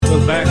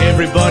back,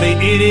 everybody.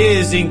 It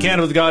is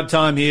Encounter with God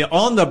time here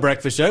on The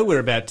Breakfast Show. We're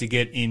about to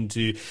get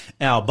into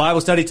our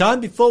Bible study time.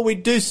 Before we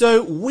do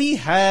so, we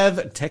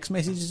have text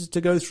messages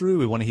to go through.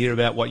 We want to hear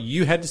about what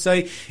you had to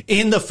say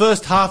in the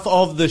first half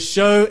of the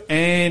show.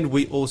 And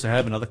we also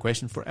have another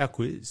question for our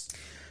quiz.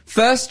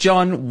 1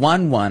 John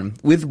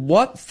 1:1. With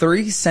what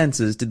three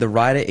senses did the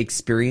writer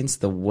experience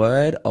the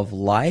word of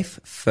life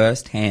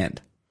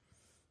firsthand?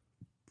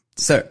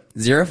 So,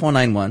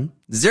 0491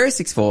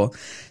 064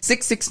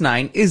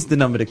 669 is the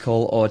number to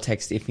call or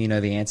text if you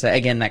know the answer.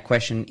 Again, that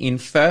question in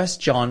 1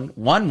 John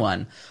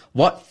 1:1.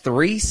 What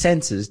three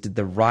senses did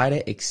the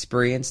writer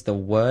experience the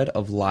word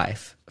of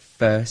life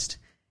firsthand?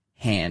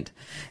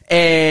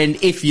 And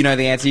if you know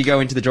the answer, you go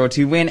into the draw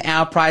to win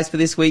our prize for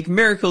this week,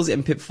 Miracles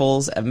and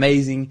Pitfalls,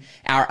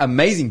 our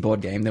amazing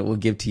board game that we'll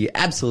give to you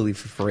absolutely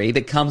for free,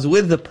 that comes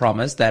with the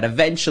promise that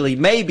eventually,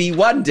 maybe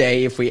one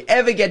day, if we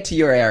ever get to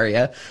your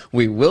area,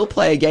 we will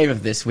play a game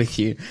of this with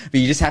you. But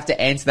you just have to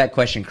answer that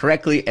question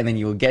correctly, and then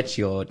you will get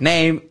your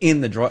name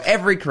in the draw.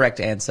 Every correct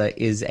answer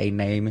is a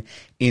name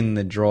in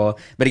the draw.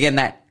 But again,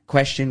 that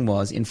question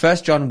was in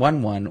 1 John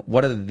 1:1,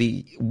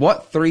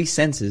 what three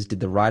senses did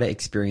the writer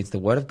experience the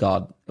word of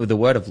God, or the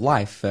word of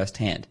life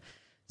firsthand?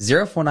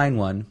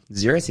 0491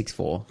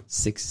 064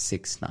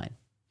 669.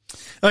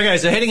 Okay,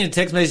 so heading into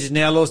text messages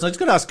now, Lawson, I just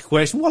got to ask a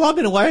question. While I've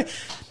been away,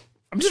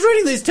 I'm just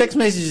reading these text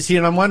messages here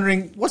and I'm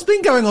wondering what's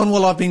been going on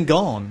while I've been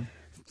gone.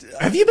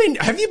 Have you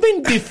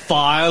been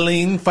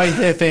defiling Faith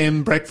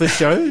FM breakfast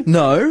show?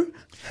 No.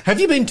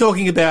 Have you been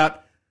talking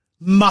about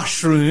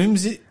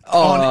mushrooms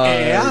on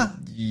air?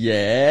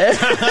 Yeah.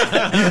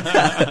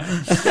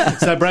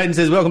 So Braden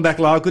says, welcome back,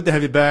 Lyle. Good to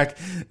have you back.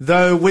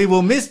 Though we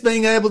will miss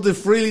being able to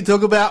freely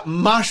talk about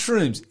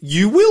mushrooms.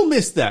 You will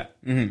miss that.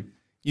 Mm-hmm.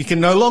 You can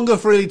no longer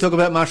freely talk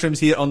about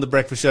mushrooms here on The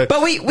Breakfast Show,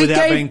 but we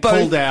without being both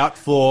pulled out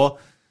for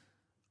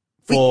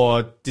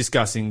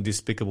discussing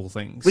despicable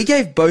things. We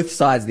gave both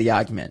sides of the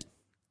argument.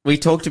 We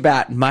talked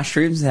about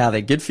mushrooms and how they're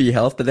good for your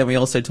health, but then we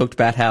also talked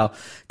about how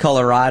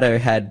Colorado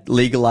had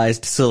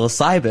legalized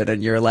psilocybin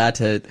and you're allowed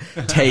to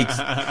take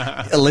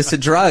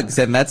illicit drugs,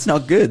 and that's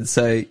not good.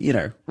 So, you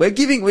know, we're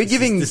giving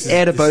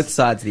air to both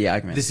sides of the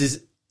argument. This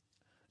is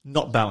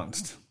not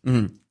balanced.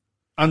 Mm.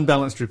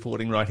 Unbalanced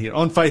reporting right here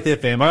on Faith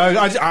FM.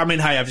 I mean,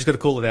 hey, I've just got to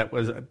call it out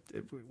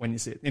when you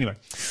see it. Anyway,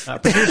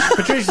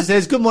 Patricia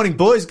says, good morning,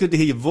 boys. Good to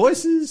hear your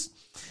voices.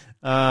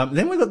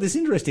 Then we've got this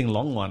interesting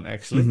long one,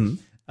 actually. Mm-hmm.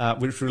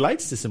 Which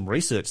relates to some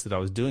research that I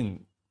was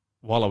doing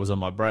while I was on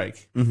my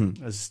break,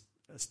 as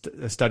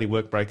a study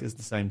work break at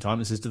the same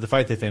time. It says, to the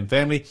Faith FM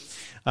family,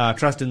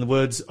 trust in the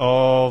words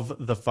of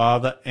the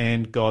Father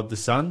and God the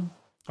Son,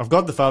 of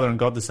God the Father and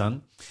God the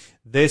Son.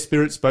 Their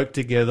spirits spoke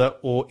together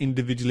or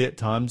individually at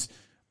times.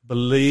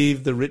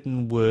 Believe the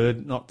written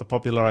word, not the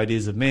popular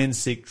ideas of men.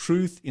 Seek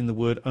truth in the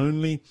word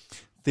only.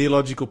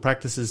 Theological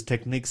practices,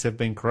 techniques have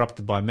been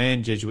corrupted by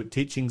man. Jesuit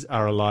teachings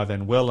are alive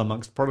and well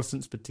amongst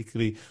Protestants,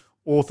 particularly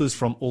authors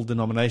from all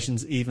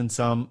denominations, even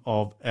some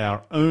of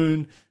our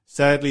own.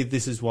 Sadly,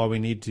 this is why we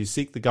need to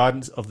seek the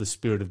guidance of the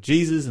Spirit of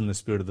Jesus and the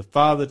Spirit of the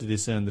Father to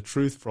discern the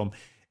truth from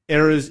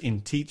errors in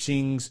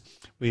teachings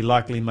we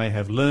likely may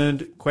have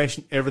learned,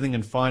 question everything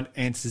and find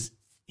answers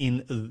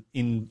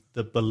in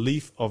the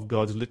belief of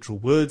God's literal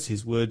words.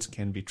 His words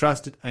can be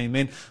trusted.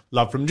 Amen.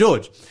 Love from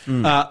George.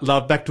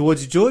 Love back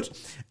towards you, George.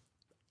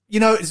 You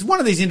know, it's one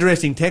of these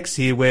interesting texts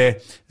here where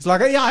it's like,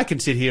 yeah, I can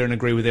sit here and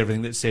agree with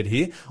everything that's said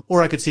here,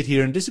 or I could sit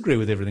here and disagree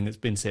with everything that's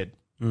been said.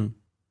 Mm.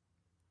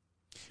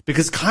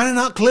 Because it's kind of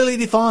not clearly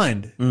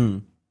defined.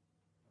 Mm.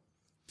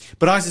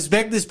 But I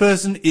suspect this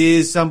person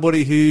is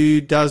somebody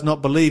who does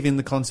not believe in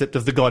the concept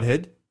of the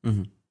Godhead,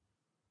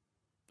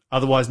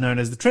 otherwise known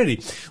as the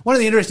Trinity. One of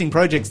the interesting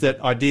projects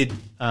that I did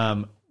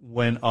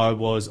when I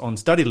was on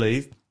study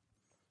leave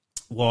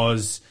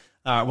was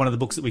one of the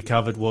books that we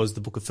covered was the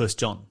book of 1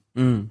 John.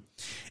 Mm.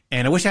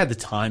 And I wish I had the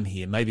time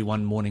here. Maybe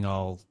one morning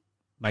I'll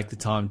make the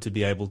time to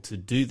be able to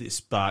do this.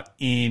 But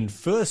in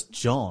 1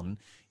 John,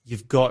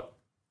 you've got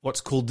what's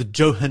called the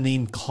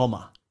Johannine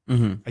comma.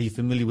 Mm-hmm. Are you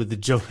familiar with the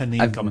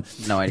Johannine comma?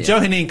 No idea. The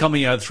Johannine comma,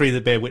 you know, the three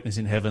that bear witness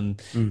in heaven,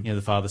 you know,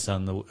 the Father,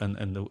 Son,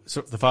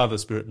 the Father, the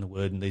Spirit, and the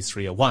Word, and these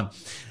three are one.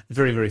 A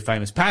very, very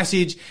famous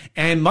passage.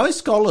 And most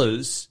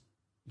scholars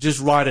just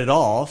write it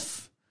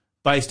off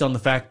based on the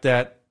fact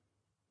that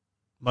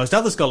most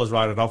other scholars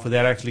write it off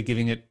without actually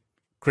giving it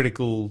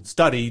critical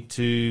study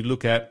to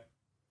look at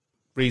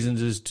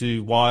reasons as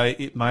to why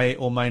it may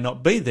or may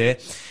not be there.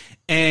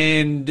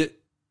 And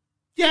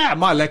yeah,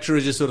 my lecturer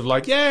is just sort of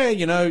like, yeah,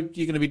 you know,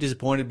 you're going to be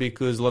disappointed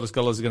because a lot of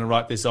scholars are going to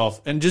write this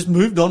off, and just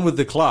moved on with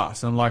the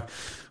class. And I'm like,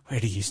 where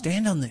do you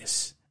stand on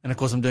this? And of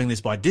course I'm doing this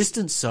by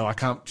distance, so I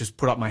can't just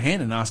put up my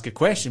hand and ask a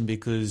question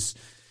because,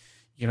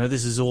 you know,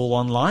 this is all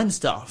online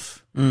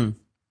stuff. Mm.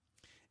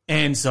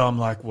 And so I'm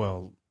like,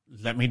 well,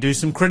 let me do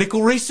some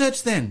critical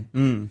research then.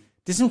 Mm.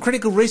 Did some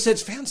critical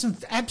research, found some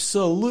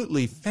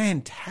absolutely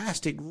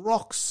fantastic,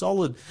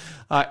 rock-solid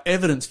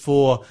evidence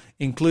for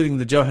including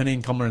the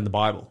Johannine comma in the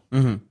Bible.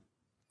 Mm-hmm.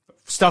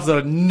 Stuff that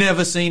I'd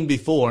never seen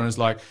before. And it's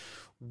like,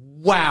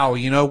 wow,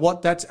 you know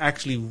what? That's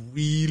actually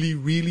really,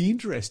 really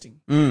interesting.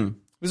 It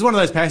was one of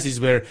those passages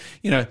where,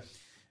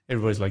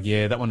 everybody's like,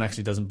 yeah, that one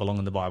actually doesn't belong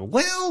in the Bible.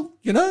 Well,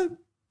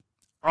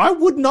 I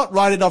would not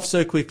write it off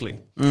so quickly.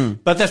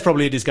 But that's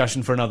probably a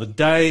discussion for another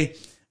day.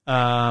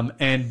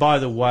 And by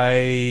the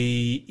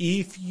way,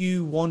 if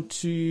you want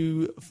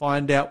to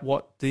find out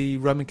what the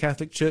Roman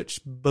Catholic Church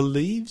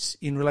believes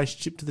in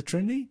relationship to the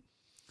Trinity,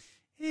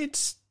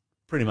 it's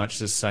pretty much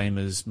the same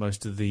as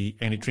most of the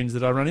anti-trins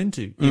that I run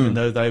into. Even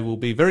though they will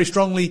be very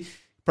strongly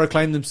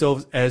proclaim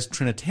themselves as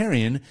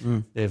Trinitarian,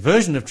 their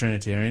version of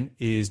Trinitarian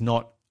is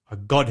not a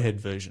Godhead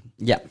version.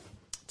 Yeah.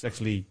 It's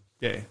actually,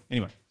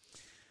 anyway.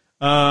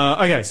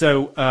 Okay,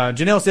 so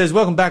Janelle says,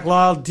 welcome back,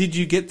 Lyle. Did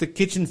you get the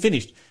kitchen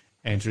finished?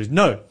 Answer is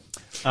no.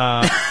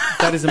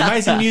 That is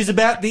amazing news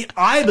about the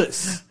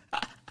ibis.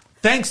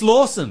 Thanks,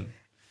 Lawson.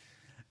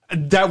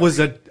 That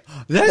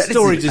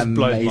story just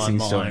blows my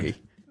mind. Story.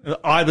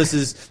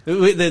 Ibises,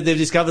 they've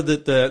discovered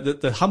that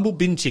the humble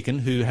bin chicken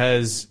who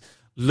has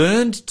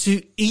learned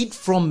to eat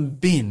from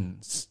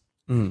bins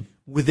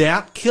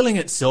without killing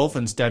itself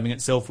and stabbing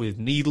itself with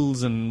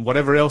needles and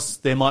whatever else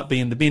there might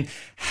be in the bin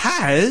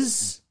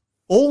has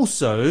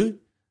also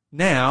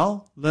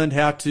now learned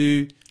how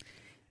to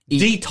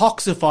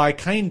detoxify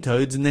cane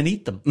toads and then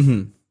eat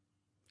them.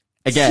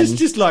 Again, it's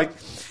just like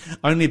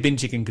only a bin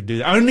chicken could do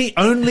that.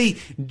 Only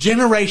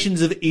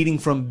generations of eating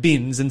from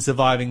bins and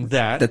surviving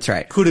that. That's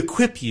right. Could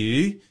equip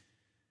you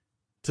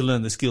to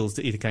learn the skills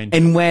to eat a cane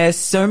toad. And where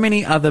so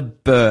many other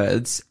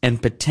birds and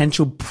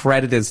potential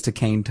predators to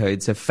cane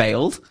toads have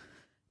failed,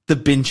 the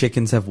bin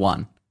chickens have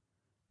won.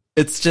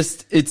 It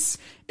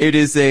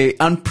is a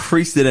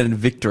unprecedented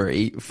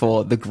victory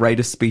for the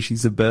greatest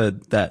species of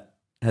bird that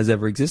has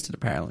ever existed,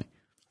 apparently.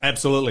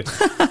 Absolutely.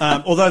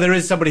 Although there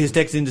is somebody who's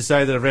texted in to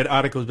say that I've read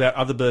articles about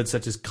other birds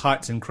such as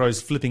kites and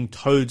crows flipping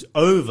toads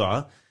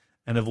over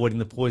and avoiding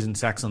the poison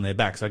sacs on their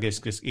backs. I guess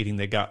just eating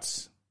their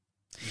guts.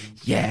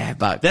 Yeah,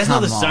 but that's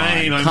not the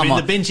same. I mean,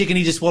 the bin chicken,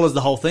 he just swallows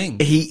the whole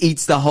thing. He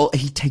eats the whole.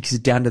 He takes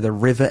it down to the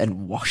river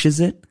and washes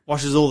it.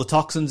 Washes all the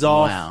toxins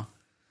off. Wow,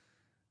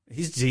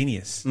 he's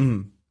genius.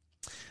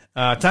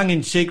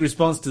 Tongue-in-cheek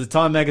response to the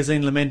Time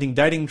magazine lamenting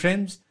dating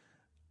trends.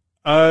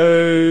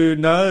 Oh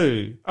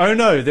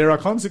no, there are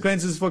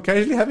consequences for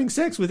occasionally having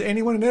sex with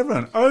anyone and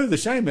everyone. Oh, the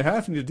shame of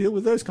having to deal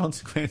with those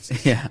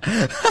consequences. Yeah.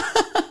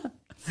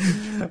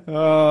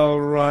 All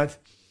right.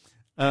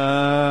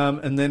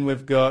 And then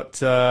we've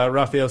got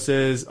Raphael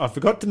says, I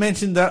forgot to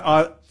mention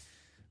that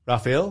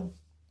Raphael,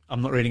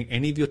 I'm not reading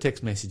any of your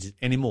text messages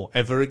anymore,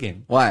 ever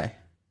again. Why?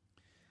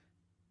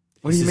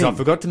 What do you mean? I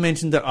forgot to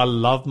mention that I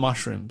love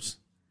mushrooms.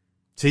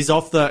 So he's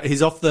off the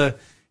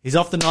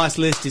nice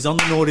list. He's on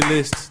the naughty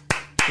list.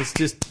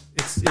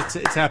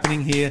 It's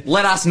happening here.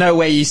 Let us know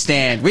where you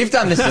stand. We've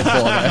done this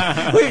before,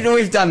 though.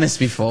 We've done this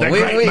before. The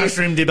great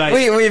mushroom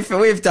debate.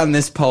 We've done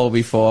this poll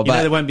before,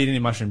 but there won't be any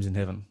mushrooms in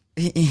heaven.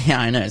 Yeah,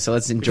 I know. So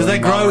let's enjoy because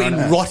them. They grow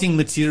in rotting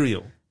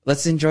material.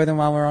 Let's enjoy them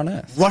while we're on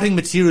Earth. Rotting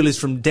material is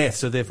from death,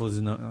 so therefore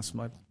that's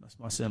my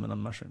sermon on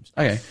mushrooms.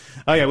 Okay,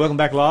 welcome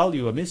back, Lyle.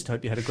 You were missed.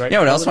 Hope you had a great. Yeah,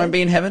 what else won't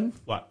be in heaven?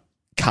 What?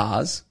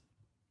 Cars.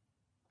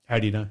 How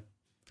do you know?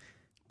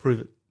 Prove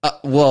it.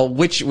 Well,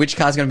 which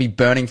car's going to be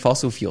burning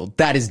fossil fuel?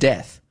 That is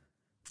death.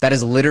 That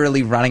is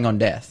literally running on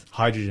death.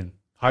 Hydrogen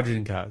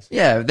cars.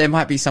 Yeah, there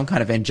might be some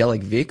kind of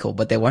angelic vehicle,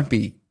 but there won't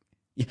be.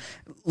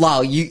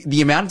 Lyle,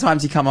 the amount of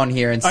times you come on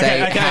here and say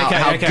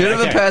how good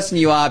of a person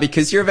you are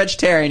because you're a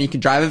vegetarian, you can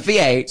drive a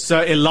V8.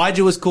 So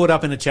Elijah was caught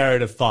up in a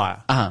chariot of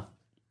fire. Uh-huh.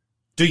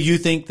 Do you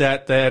think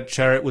that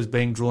chariot was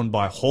being drawn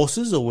by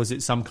horses, or was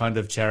it some kind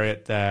of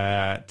chariot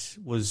that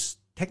was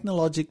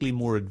technologically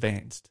more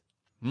advanced?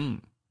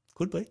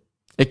 Could be.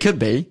 It could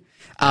be.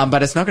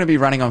 But it's not going to be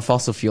running on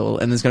fossil fuel,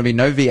 and there's going to be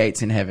no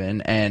V8s in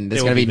heaven, and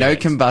there's going to be no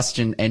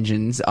combustion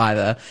engines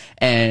either.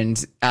 And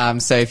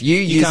so if you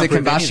use a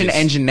combustion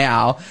engine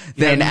now,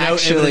 then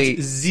actually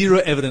zero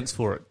evidence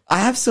for it.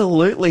 I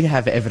absolutely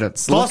have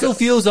evidence. Fossil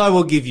fuels, I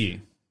will give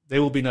you.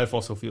 There will be no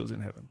fossil fuels in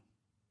heaven.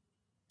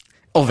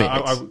 Or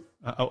V8s.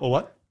 Or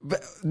what?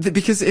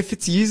 Because if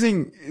it's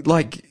using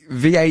like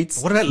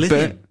V8s, what about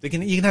lithium? You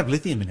can have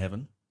lithium in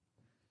heaven.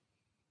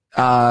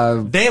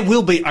 There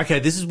will be,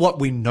 this is what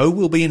we know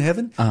will be in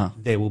heaven.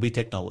 There will be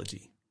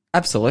technology.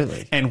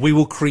 Absolutely. And we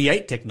will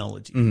create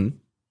technology. Mm-hmm.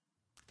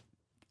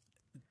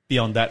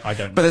 Beyond that, I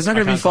don't know. But there's not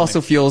going to be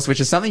fossil fuels, which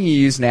is something you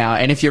use now.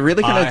 And if you're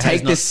really going to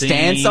take this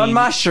stance on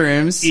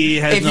mushrooms,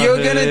 you have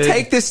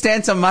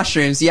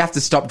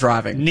to stop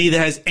driving. Neither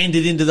has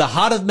entered into the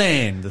heart of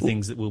man the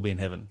things that will be in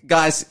heaven.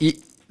 Guys,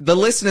 the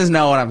listeners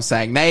know what I'm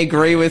saying. They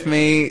agree with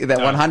me that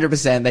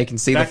 100% they can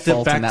see the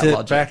fault in that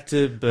logic.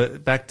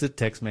 Back to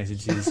text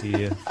messages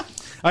here.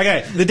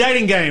 Okay, the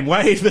dating game,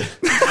 Wade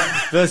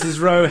versus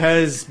Roe,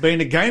 has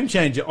been a game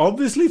changer,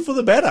 obviously for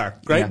the better.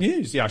 Great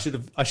news. Yeah, I should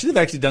have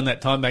actually done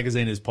that Time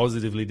magazine as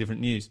positively different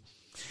news.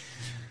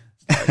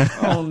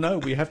 Oh no,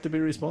 we have to be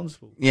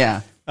responsible. Yeah.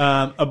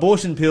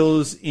 Abortion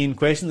pills in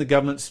question, the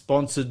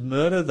government-sponsored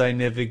murder, they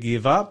never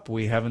give up.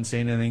 We haven't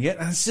seen anything yet.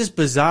 And it's just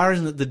bizarre,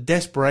 isn't it, the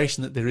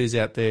desperation that there is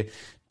out there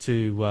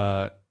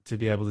to to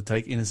be able to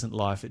take innocent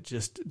life. It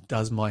just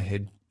does my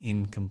head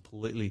in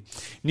completely.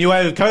 New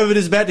wave of COVID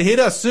is about to hit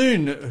us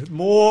soon.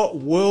 More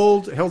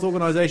World Health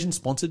Organization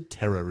sponsored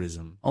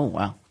terrorism. Oh,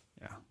 wow.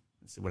 Yeah,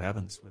 let's see what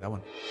happens with that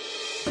one.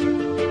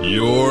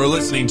 You're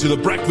listening to The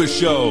Breakfast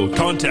Show.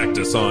 Contact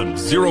us on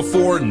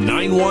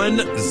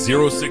 0491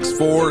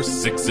 064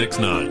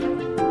 669.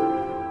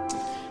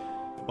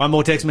 One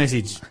more text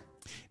message.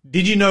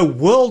 Did you know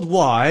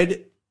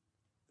worldwide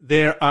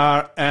there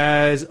are,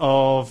 as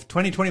of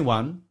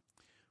 2021,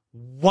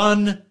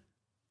 1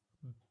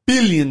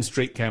 billion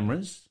street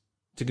cameras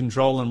to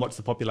control and watch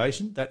the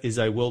population? That is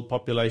a world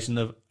population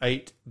of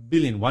 8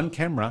 billion. One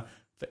camera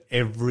for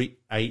every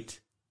 8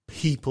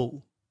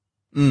 people.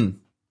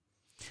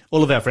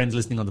 All of our friends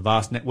listening on the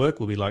Vast Network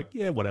will be like,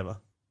 yeah, whatever.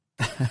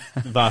 The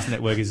Vast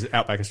Network is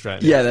Outback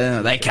Australia.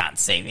 Yeah, they can't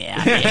see me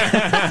out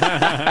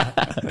here.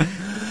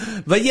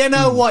 But you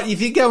know what? If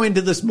you go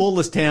into the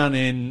smallest town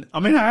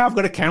I've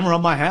got a camera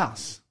on my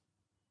house.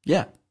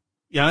 Yeah.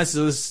 You know,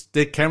 so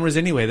there are cameras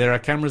anywhere. There are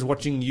cameras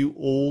watching you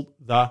all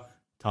the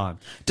time.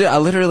 Dude, I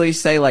literally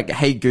say, like,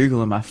 hey,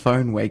 Google, and my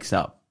phone wakes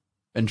up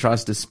and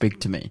tries to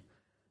speak to me.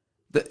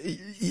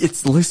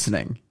 It's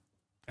listening.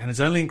 And it's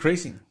only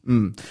increasing.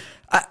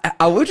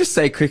 I will just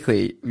say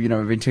quickly, we've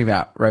been talking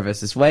about Roe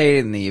versus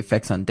Wade and the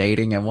effects on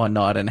dating and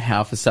whatnot, and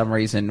how for some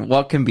reason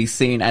what can be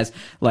seen as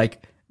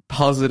like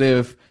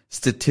positive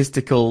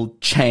statistical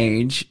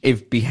change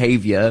of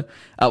behavior,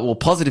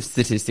 positive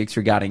statistics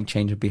regarding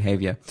change of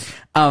behavior,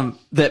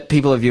 that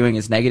people are viewing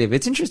as negative.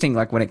 It's interesting,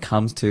 like when it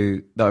comes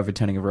to the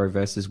overturning of Roe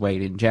versus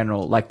Wade in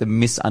general, like the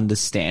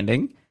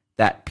misunderstanding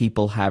that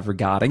people have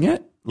regarding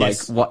it. Like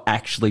Yes. what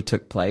actually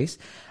took place.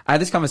 I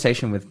had this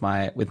conversation with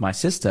my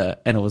sister,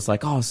 and it was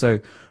like, oh, so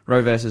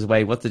Roe versus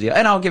Wade, what's the deal?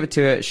 And I'll give it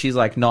to her. She's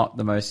like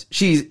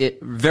she's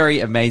very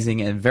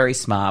amazing and very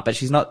smart, but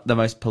she's not the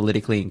most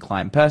politically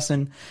inclined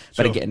person.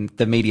 But Sure. again,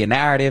 the media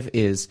narrative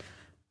is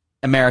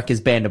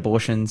America's banned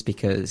abortions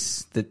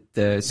because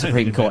the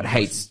Supreme Court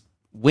hates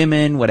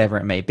women, whatever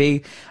it may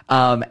be.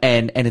 And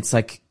it's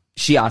like,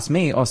 she asked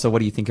me, oh, so what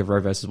do you think of Roe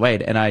versus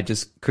Wade? And I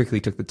just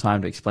quickly took the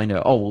time to explain to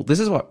her, oh, well,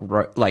 this is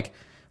what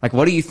like,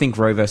 what do you think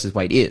Roe versus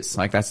Wade is?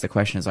 Like, that's the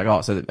question. It's like,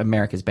 oh, so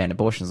America's banned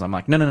abortions. I'm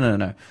like,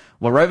 no.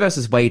 What Roe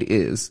versus Wade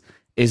is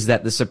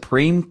that the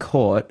Supreme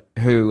Court,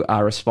 who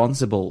are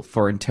responsible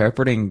for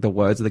interpreting the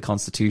words of the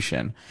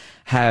Constitution,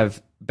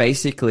 have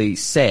basically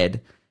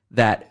said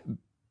that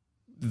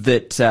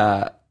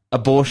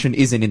abortion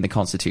isn't in the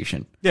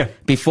Constitution. Yeah.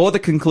 Before the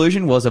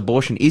conclusion was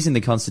abortion is in the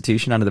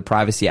Constitution under the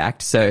Privacy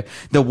Act. So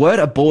the word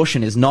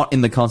abortion is not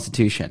in the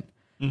Constitution.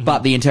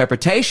 But the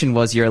interpretation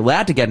was you're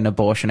allowed to get an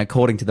abortion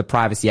according to the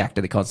Privacy Act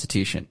of the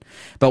Constitution.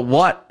 But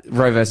what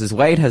Roe versus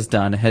Wade has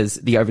done,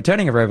 the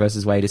overturning of Roe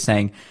versus Wade is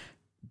saying,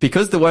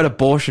 because the word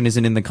abortion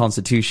isn't in the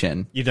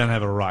Constitution, You don't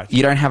have a right.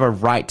 you don't have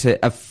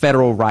a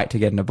federal right to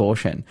get an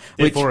abortion.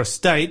 Therefore, a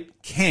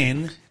state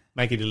can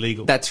make it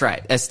illegal. That's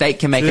right. A state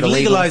can make it They've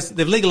illegal.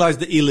 legalized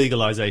the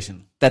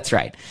illegalization. That's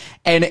right.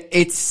 And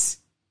it's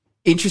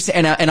interesting.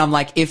 And I'm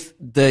like, if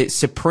the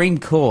Supreme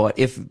Court,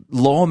 if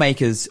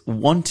lawmakers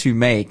want to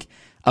make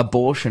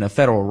abortion a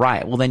federal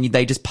right, well, then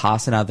they just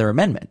pass another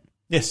amendment.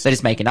 Yes. They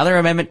just make another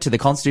amendment to the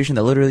Constitution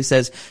that literally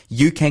says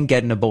you can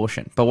get an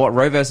abortion. But what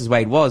Roe versus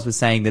Wade was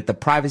saying that the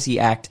Privacy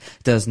Act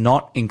does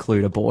not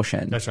include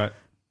abortion. That's right.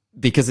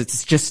 Because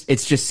it's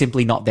just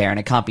simply not there, and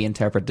it can't be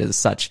interpreted as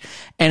such.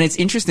 And it's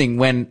interesting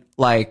when,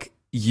 like,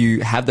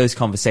 you have those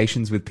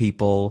conversations with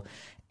people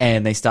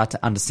and they start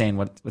to understand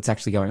what's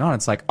actually going on.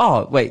 It's like,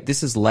 oh, wait,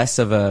 this is less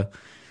of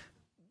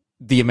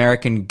the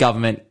American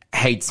government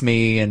hates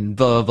me and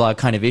blah, blah, blah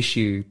kind of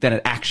issue than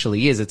it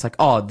actually is. It's like,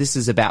 oh, this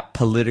is about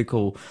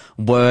political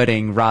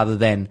wording rather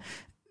than,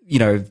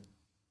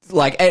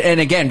 like,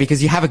 and again,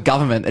 because you have a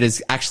government that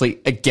is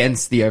actually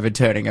against the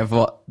overturning of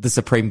what the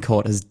Supreme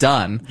Court has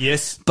done.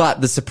 Yes.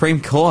 But the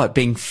Supreme Court,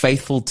 being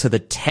faithful to the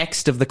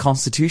text of the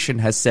Constitution,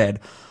 has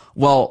said,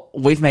 well,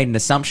 we've made an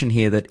assumption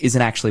here that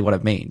isn't actually what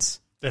it means.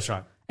 That's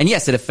right. And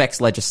yes, it affects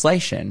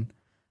legislation,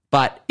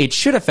 but it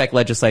should affect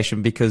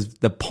legislation because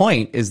the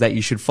point is that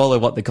you should follow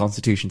what the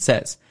Constitution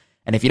says.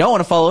 And if you don't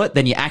want to follow it,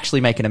 then you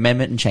actually make an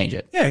amendment and change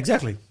it. Yeah,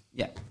 exactly.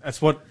 Yeah.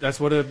 That's what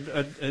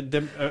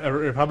a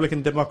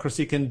Republican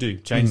democracy can do,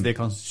 change their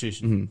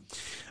constitution.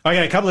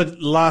 Okay, a couple of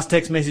last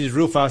text messages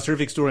real fast.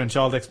 Terrific story on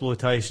child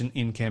exploitation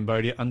in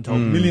Cambodia,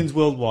 untold millions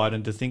worldwide,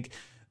 and to think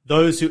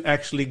those who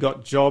actually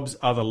got jobs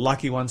are the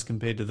lucky ones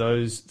compared to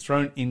those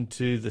thrown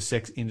into the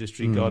sex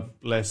industry. God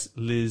bless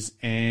Liz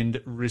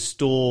and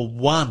Restore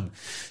One.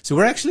 So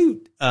we're actually,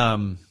 I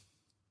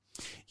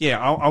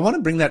want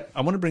to bring that.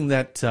 I want to bring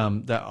that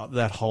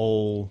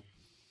whole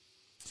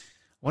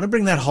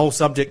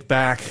subject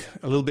back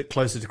a little bit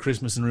closer to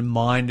Christmas and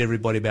remind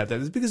everybody about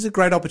that. It's because it's a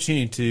great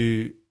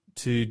opportunity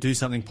to do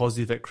something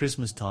positive at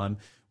Christmas time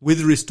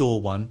with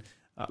Restore One.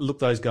 Look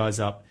those guys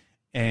up.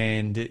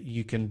 And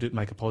you can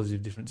make a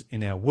positive difference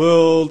in our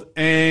world.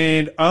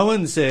 And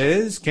Owen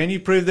says, can you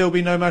prove there will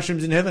be no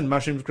mushrooms in heaven?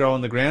 Mushrooms grow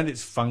on the ground.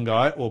 It's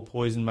fungi or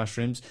poison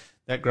mushrooms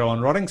that grow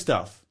on rotting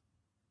stuff.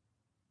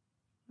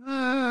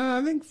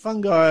 I think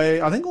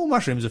fungi. I think all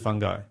mushrooms are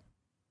fungi.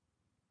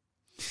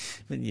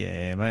 But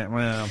yeah,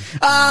 well.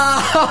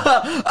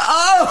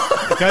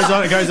 It goes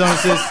on and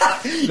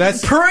says,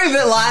 that's. Prove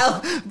it,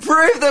 Lyle.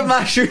 Prove that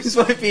mushrooms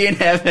won't be in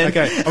heaven.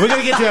 Okay, we're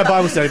going to get to our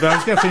Bible study, but I'm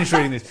just going to finish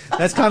reading this.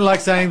 That's kind of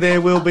like saying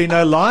there will be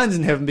no lions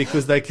in heaven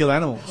because they kill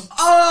animals.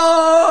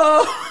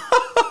 Oh!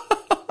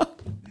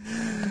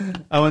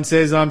 Owen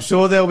says, I'm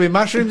sure there will be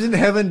mushrooms in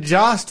heaven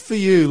just for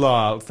you,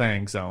 Lyle.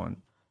 Thanks,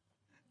 Owen.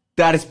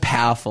 That is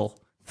powerful.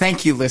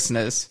 Thank you,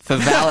 listeners, for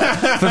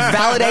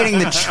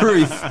validating the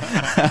truth,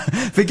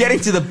 for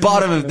getting to the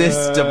bottom of this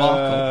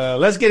debacle.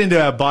 Let's get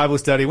into our Bible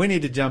study. We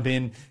need to jump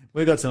in.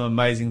 We've got some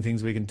amazing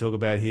things we can talk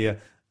about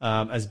here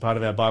as part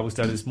of our Bible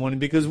study this morning,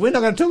 because we're not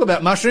going to talk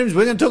about mushrooms.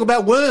 We're going to talk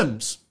about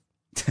worms.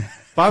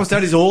 Bible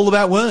study is all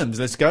about worms.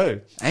 Let's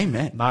go.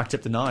 Amen. Mark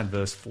chapter 9,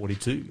 verse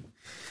 42.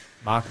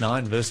 Mark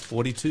 9, verse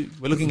 42.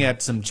 We're looking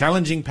at some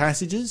challenging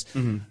passages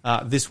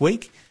this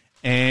week.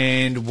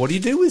 And what do you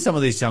do with some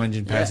of these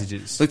challenging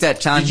passages? Looked at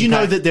challenging. Did you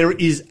know that there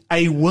is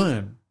a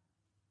worm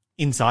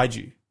inside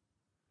you?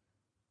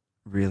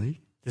 Really?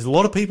 There's a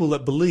lot of people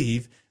that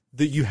believe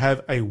that you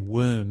have a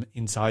worm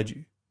inside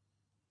you.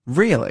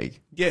 Really?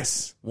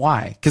 Yes.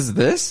 Why? Because of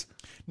this?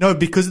 No,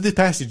 because of this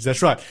passage.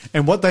 That's right.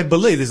 And what they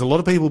believe, there's a lot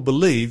of people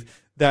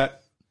believe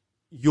that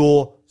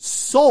your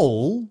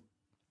soul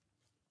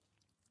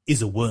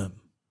is a worm.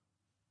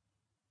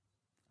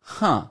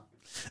 Huh.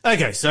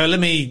 Okay, so let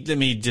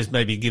me just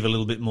maybe give a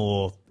little bit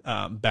more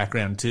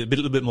background to a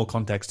little bit more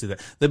context to that.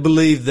 They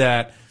believe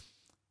that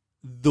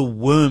the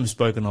worm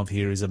spoken of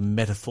here is a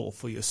metaphor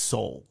for your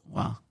soul.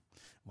 Wow.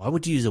 Why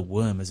would you use a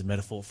worm as a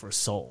metaphor for a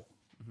soul?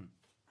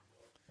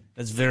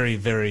 That's very,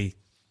 very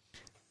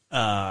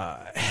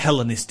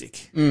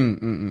Hellenistic.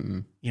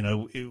 You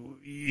know,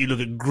 you look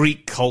at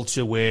Greek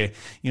culture where,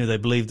 you know, they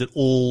believe that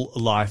all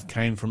life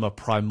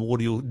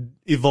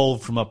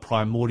evolved from a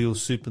primordial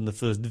soup, and the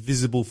first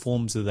visible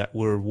forms of that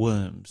were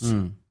worms.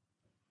 And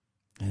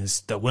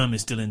the worm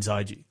is still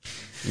inside you.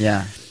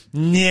 Yeah.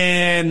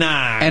 Yeah,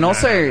 nah. And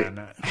also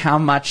how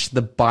much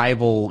the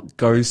Bible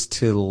goes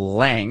to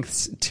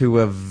lengths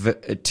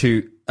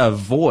to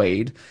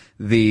avoid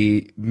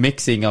the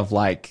mixing of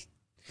like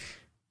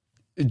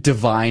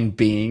divine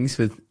beings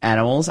with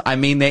animals. I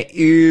mean, there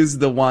is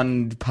the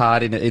one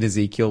part in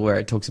Ezekiel where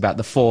it talks about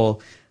the 4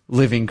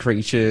 living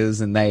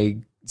creatures, and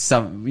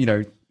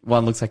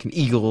one looks like an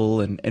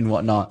eagle and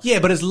whatnot. Yeah,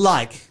 but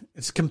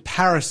it's a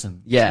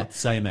comparison. Yeah. It's not the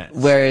same as.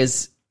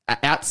 Whereas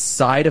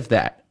outside of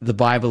that, the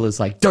Bible is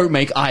like, don't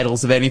make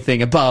idols of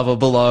anything above or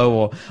below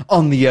or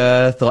on the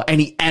earth or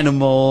any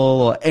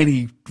animal or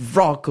any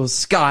rock or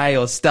sky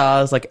or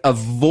stars. Like,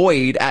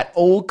 avoid at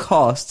all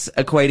costs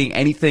equating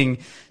anything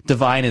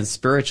divine and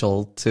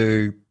spiritual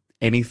to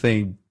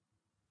anything,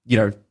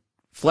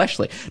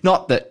 fleshly.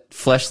 Not that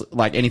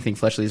anything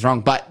fleshly is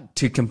wrong, but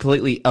to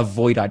completely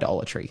avoid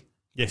idolatry.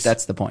 Yes.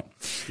 That's the point.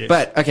 Yes.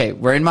 But, okay,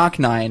 we're in Mark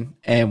 9,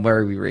 and where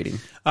are we reading?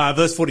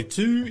 Verse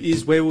 42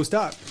 is where we'll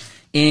start.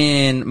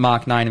 In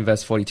Mark 9 and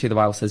verse 42, the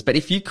Bible says, "But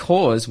if you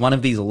cause one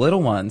of these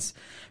little ones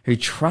who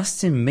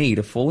trust in me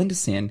to fall into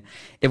sin,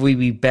 it would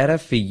be better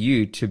for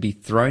you to be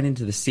thrown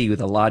into the sea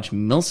with a large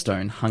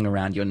millstone hung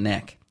around your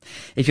neck.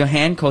 If your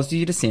hand causes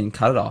you to sin,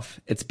 cut it off.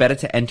 It's better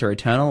to enter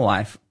eternal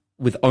life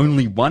with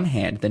only one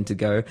hand than to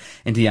go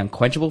into the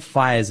unquenchable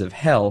fires of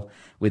hell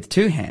with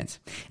 2 hands.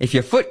 If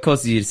your foot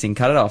causes you to sin,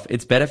 cut it off.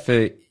 It's better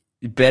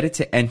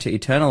to enter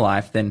eternal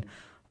life than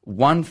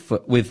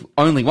with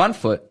only 1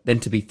 foot than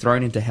to be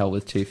thrown into hell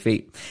with 2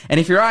 feet. And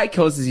if your eye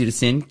causes you to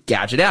sin,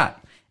 gouge it out.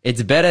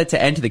 It's better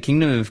to enter the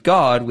kingdom of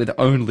God with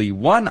only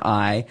 1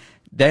 eye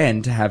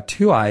than to have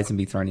 2 eyes and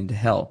be thrown into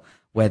hell,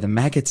 where the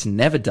maggots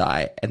never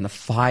die and the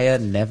fire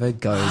never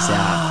goes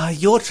out."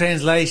 Your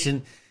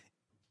translation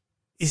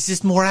is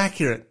just more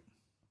accurate.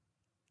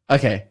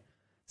 Okay.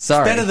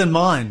 Sorry. Better than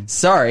mine.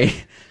 Sorry.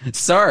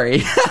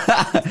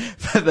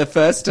 For the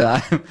first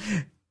time.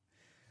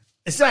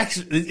 It's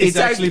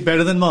actually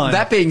better than mine.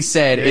 That being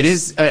said, Yes. It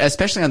is,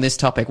 especially on this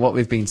topic, what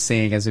we've been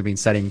seeing as we've been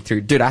studying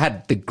through. Dude, I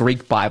had the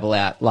Greek Bible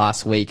out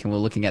last week, and we're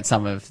looking at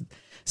some of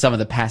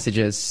the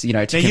passages,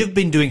 Now, you've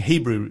been doing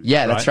Hebrew.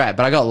 Yeah, that's right.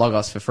 But I got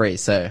Logos for free,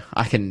 so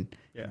I can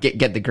Yeah.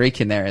 get the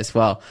Greek in there as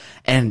well.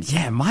 And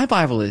yeah, my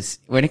Bible is,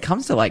 when it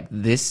comes to like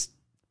this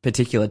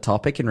particular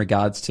topic in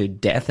regards to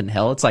death and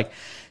hell, it's like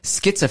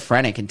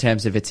schizophrenic in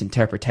terms of its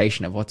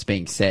interpretation of what's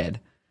being said.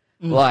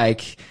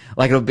 Like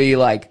it'll be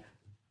like,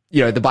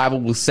 the Bible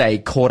will say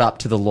caught up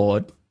to the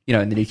Lord,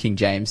 in the New King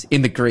James.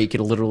 In the Greek,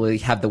 it'll literally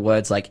have the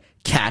words like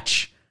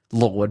catch,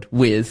 Lord,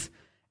 with,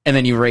 and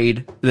then you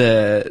read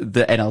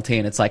the NLT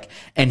and it's like,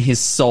 and his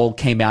soul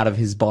came out of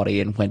his body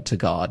and went to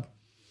God.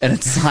 And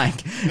it's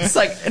like,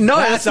 no,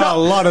 That's a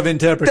lot of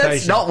interpretation.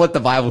 That's not what the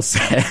Bible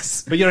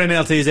says. But your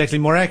NLT is actually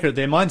more accurate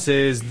there. Mine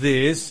says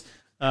this,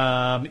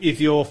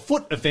 if your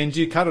foot offends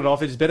you, cut it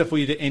off. It is better for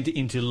you to enter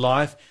into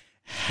life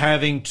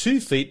having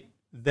 2 feet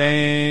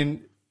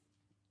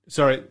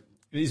it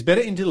is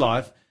better into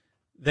life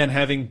than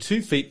having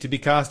 2 feet to be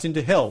cast into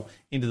hell,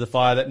 into the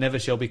fire that never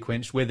shall be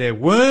quenched, where their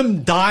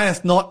worm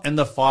dieth not and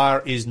the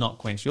fire is not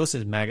quenched. Yours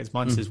says maggots,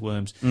 mine says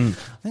worms. I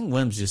think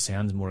worms just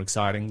sounds more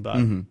exciting, but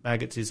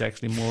maggots is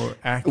actually more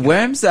accurate.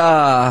 Worms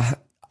are,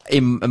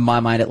 in my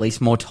mind at least,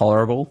 more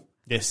tolerable.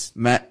 Yes.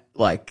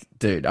 Like,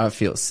 dude, I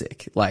feel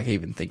sick, like,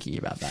 even thinking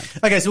about that.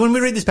 Okay, so when we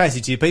read this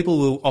passage here, people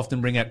will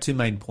often bring out 2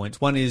 main points.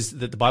 One is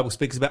that the Bible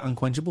speaks about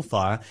unquenchable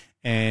fire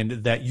and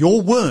that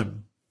your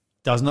worm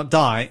does not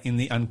die in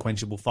the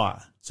unquenchable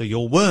fire. So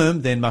your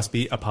worm then must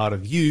be a part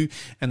of you,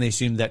 and they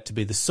assume that to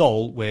be the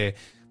soul where,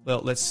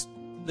 well, let's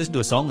listen to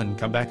a song and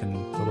come back and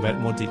talk about it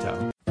in more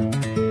detail.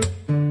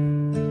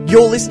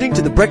 You're listening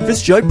to the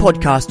Breakfast Show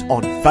podcast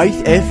on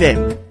Faith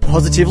FM.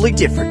 Positively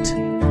different.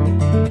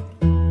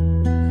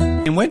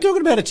 And we're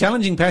talking about a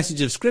challenging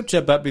passage of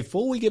Scripture, but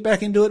before we get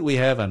back into it, we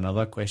have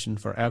another question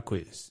for our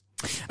quiz.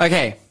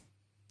 Okay.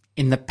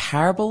 In the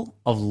parable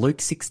of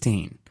Luke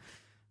 16,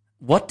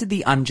 what did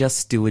the unjust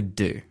steward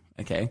do?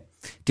 Okay.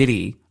 Did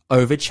he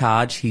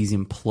overcharge his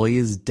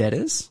employer's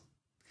debtors?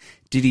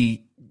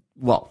 The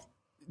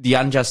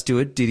unjust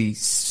steward, did he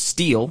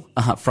steal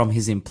from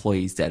his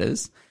employee's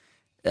debtors?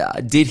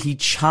 Did he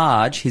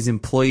charge his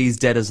employee's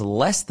debtors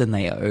less than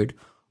they owed?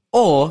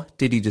 Or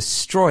did he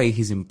destroy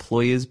his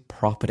employer's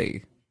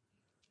property?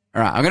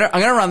 All right, I'm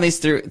gonna run this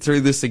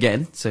through this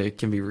again so it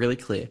can be really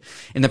clear.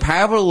 In the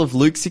parable of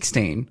Luke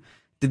 16,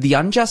 did the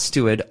unjust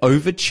steward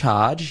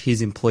overcharge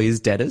his employer's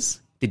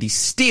debtors? Did he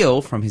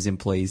steal from his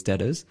employee's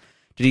debtors?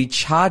 Did he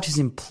charge his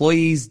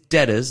employee's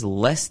debtors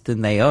less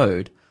than they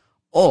owed?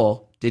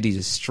 Or did he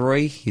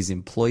destroy his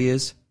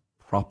employer's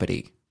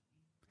property?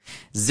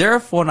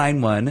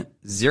 0491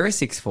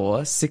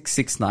 064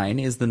 669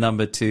 is the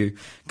number to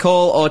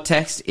call or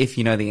text if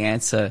you know the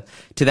answer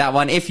to that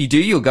one. If you do,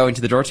 you'll go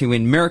into the draw to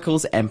win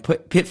Miracles and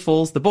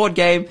Pitfalls, the board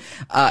game.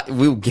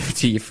 We'll give it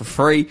to you for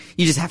free.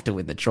 You just have to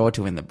win the draw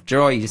to win the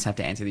draw. You just have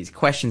to answer these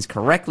questions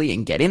correctly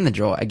and get in the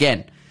draw.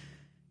 Again,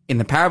 in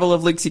the parable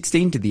of Luke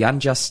 16, did the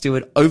unjust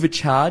steward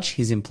overcharge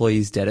his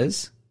employee's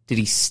debtors? Did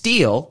he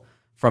steal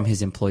from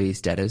his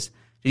employee's debtors?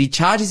 Did he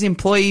charge his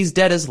employees'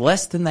 debtors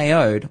less than they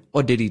owed,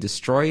 or did he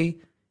destroy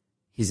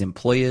his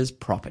employer's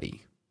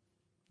property?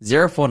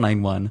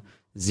 0491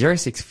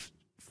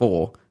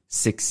 064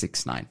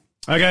 669.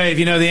 Okay, if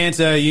you know the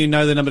answer, you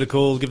know the number to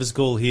call. Give us a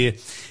call here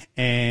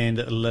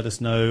and let us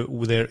know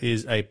there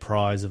is a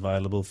prize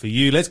available for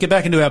you. Let's get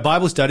back into our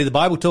Bible study. The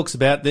Bible talks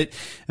about that,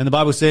 and the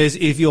Bible says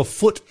if your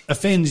foot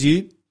offends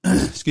you,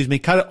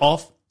 cut it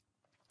off.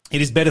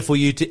 It is better for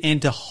you to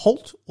enter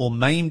halt or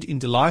maimed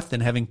into life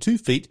than having 2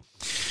 feet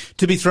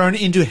to be thrown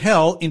into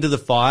hell, into the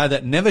fire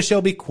that never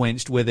shall be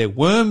quenched, where their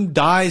worm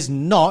dies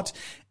not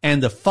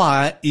and the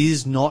fire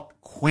is not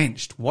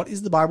quenched. What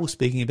is the Bible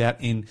speaking about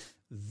in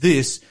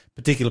this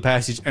particular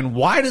passage? And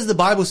why does the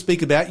Bible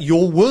speak about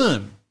your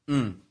worm?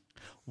 I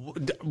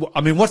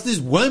mean, what's this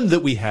worm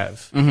that we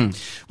have?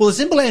 Well, the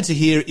simple answer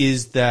here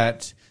is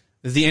that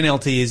the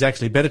NLT is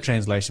actually a better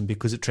translation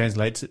because it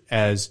translates it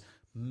as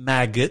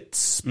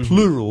maggots,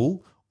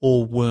 plural,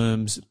 or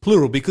worms,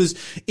 plural. Because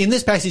in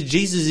this passage,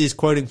 Jesus is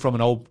quoting from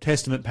an Old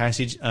Testament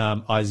passage,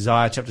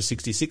 Isaiah chapter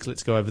 66.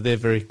 Let's go over there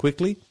very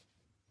quickly.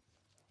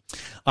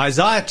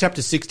 Isaiah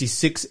chapter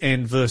 66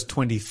 and verse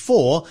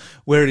 24,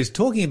 where it is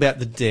talking about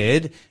the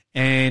dead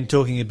and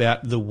talking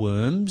about the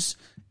worms,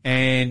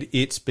 and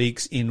it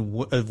speaks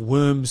of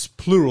worms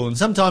plural. And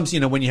sometimes,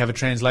 when you have a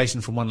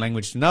translation from one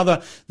language to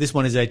another, this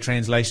one is a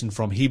translation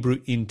from Hebrew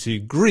into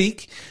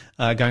Greek,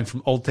 going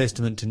from Old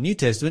Testament to New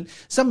Testament.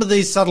 Some of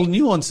these subtle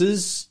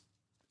nuances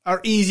are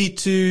easy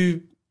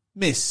to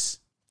miss.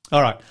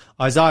 All right,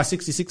 Isaiah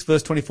 66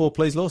 verse 24,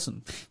 please,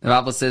 Lawson. The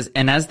Bible says,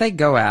 "And as they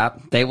go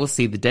out, they will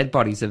see the dead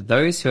bodies of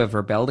those who have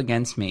rebelled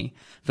against me.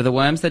 For the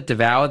worms that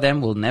devour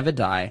them will never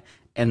die,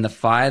 and the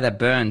fire that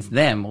burns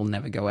them will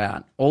never go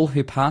out. All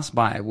who pass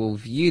by will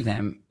view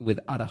them with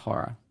utter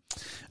horror."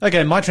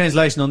 Okay, my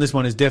translation on this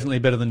one is definitely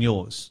better than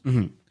yours.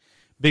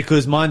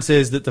 Because mine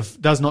says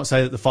that does not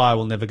say that the fire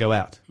will never go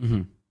out.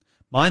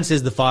 Mine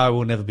says the fire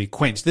will never be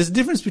quenched. There's a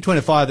difference between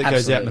a fire that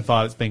goes out and a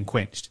fire that's been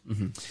quenched.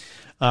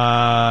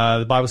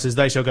 The Bible says,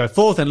 "They shall go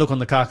forth and look on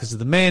the carcass of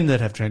the men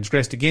that have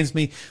transgressed against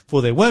me,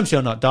 for their worm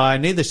shall not die,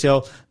 neither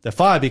shall the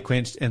fire be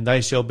quenched, and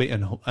they shall be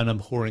an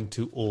abhorring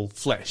to all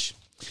flesh."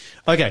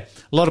 Okay,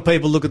 a lot of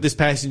people look at this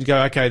passage and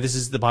go, okay,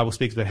 the Bible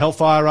speaks about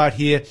hellfire right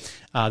here.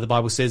 The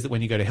Bible says that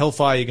when you go to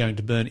hellfire, you're going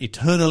to burn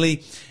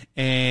eternally,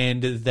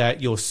 and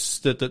that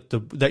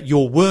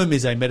your worm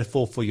is a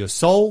metaphor for your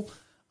soul.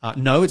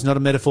 No, it's not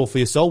a metaphor for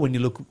your soul. When you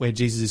look where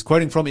Jesus is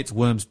quoting from, it's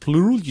worms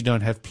plural. You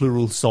don't have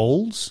plural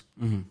souls.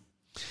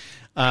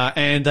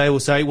 And they will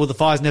say, well, the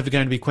fire's never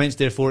going to be quenched,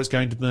 therefore it's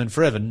going to burn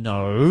forever.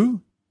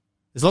 No.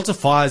 There's lots of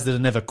fires that are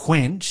never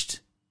quenched.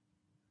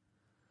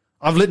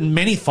 I've lit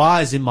many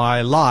fires in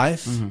my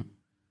life.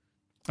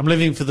 I'm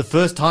living for the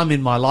first time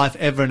in my life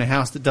ever in a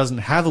house that doesn't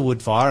have a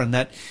wood fire, and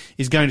that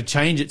is going to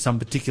change at some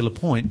particular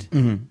point.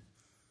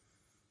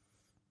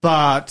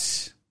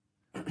 But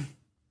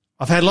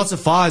I've had lots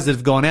of fires that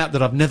have gone out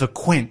that I've never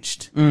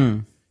quenched.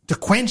 To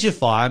quench a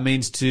fire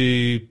means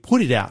to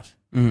put it out.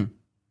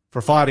 For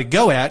a fire to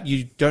go out,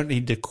 you don't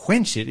need to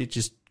quench it. It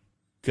just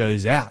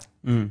goes out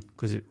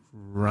because it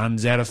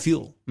runs out of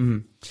fuel.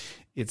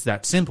 It's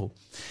that simple.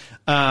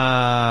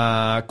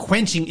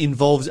 Quenching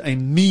involves a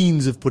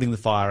means of putting the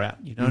fire out.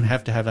 You don't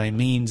have to have a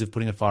means of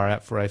putting a fire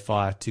out for a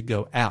fire to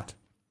go out.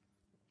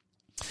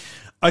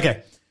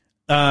 Okay.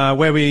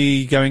 Where are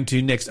we going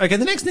to next? Okay,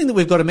 the next thing that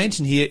we've got to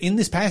mention here in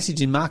this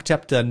passage in Mark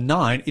chapter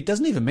 9, it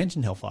doesn't even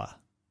mention hellfire.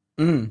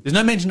 There's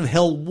no mention of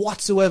hell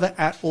whatsoever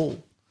at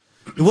all.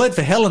 The word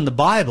for hell in the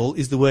Bible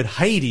is the word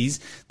Hades.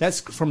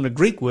 That's from the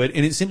Greek word,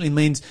 and it simply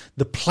means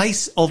the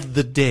place of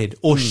the dead,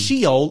 or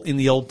Sheol in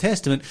the Old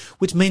Testament,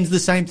 which means the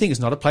same thing. It's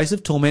not a place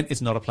of torment.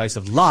 It's not a place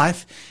of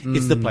life.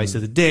 It's the place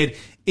of the dead.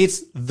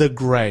 It's the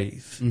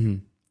grave.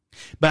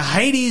 But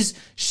Hades,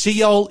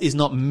 Sheol, is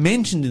not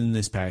mentioned in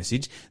this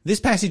passage.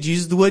 This passage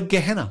uses the word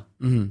Gehenna,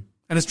 and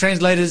it's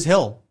translated as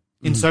hell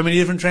in so many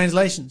different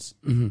translations.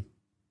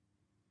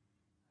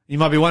 You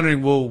might be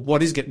wondering, well,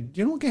 what is Gehenna?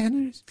 Do you know what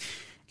Gehenna is?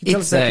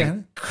 It's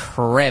a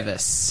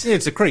crevice. Yeah,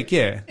 it's a creek,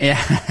 yeah.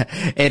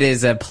 Yeah. It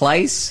is a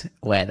place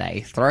where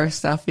they throw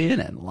stuff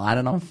in and light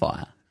it on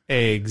fire.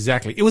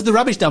 Exactly. It was the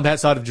rubbish dump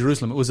outside of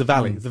Jerusalem. It was a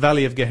valley, the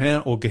valley of Gehenna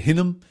or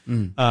Gehinnom.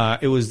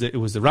 It was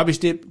the rubbish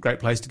dip. Great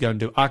place to go and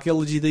do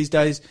archaeology these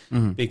days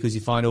because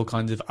you find all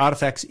kinds of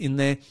artifacts in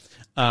there.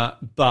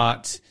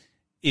 But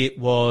it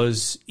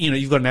was,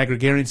 you've got an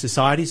agrarian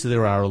society, so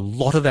there are a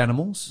lot of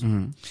animals.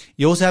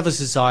 You also have a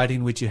society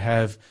in which you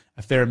have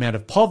a fair amount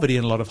of poverty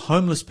and a lot of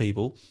homeless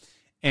people.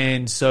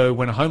 And so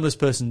when a homeless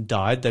person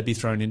died, they'd be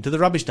thrown into the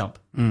rubbish dump.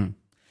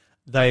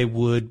 They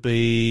would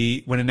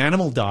be, when an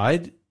animal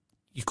died,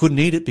 you couldn't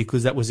eat it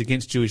because that was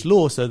against Jewish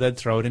law, so they'd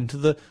throw it into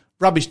the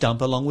rubbish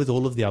dump along with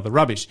all of the other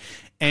rubbish.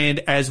 And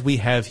as we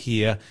have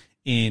here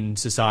in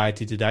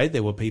society today,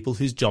 there were people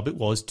whose job it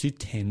was to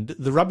tend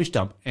the rubbish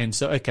dump. And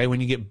so, okay, when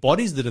you get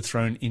bodies that are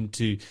thrown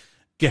into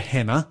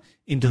Gehenna,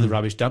 into the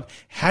rubbish dump,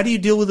 how do you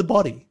deal with the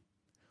body?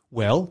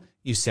 Well,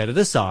 you set it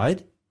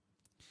aside.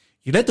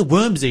 You let the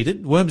worms eat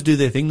it. Worms do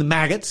their thing. The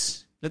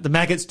maggots, let the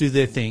maggots do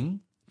their thing.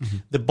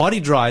 The body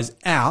dries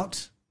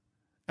out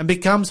and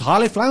becomes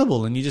highly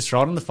flammable, and you just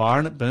throw it on the fire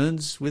and it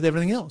burns with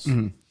everything else.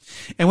 And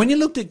when you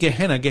looked at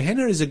Gehenna,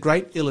 Gehenna is a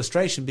great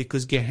illustration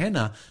because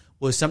Gehenna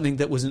was something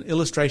that was an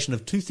illustration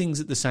of two things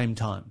at the same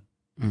time.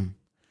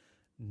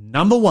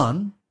 Number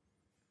one,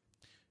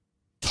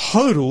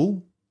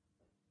 total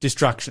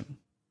destruction,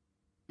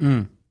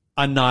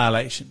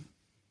 annihilation.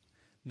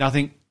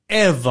 Nothing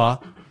ever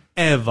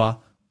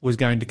was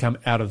going to come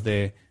out of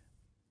there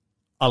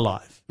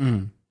alive.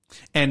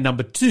 And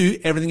number two,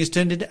 everything is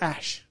turned into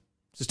ash.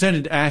 So it's turned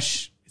into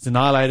ash, it's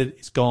annihilated,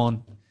 it's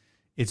gone,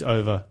 it's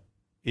over,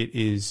 it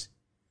is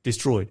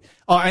destroyed.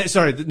 Oh,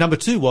 sorry, number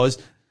two was,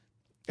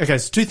 okay,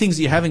 so two things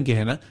that you have in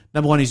Gehenna.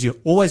 Number one is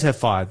you always have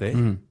fire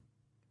there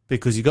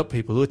because you've got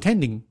people who are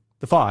tending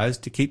the fires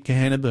to keep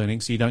Gehenna burning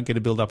so you don't get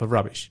a build-up of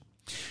rubbish.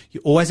 You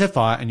always have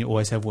fire and you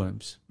always have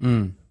worms.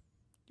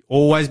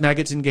 Always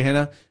maggots in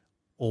Gehenna,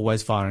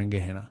 always fire in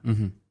Gehenna.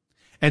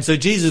 And so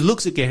Jesus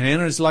looks at Gehenna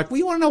and it's like, well,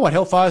 you want to know what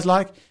hellfire's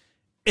like?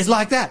 It's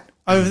like that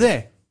over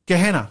there,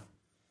 Gehenna.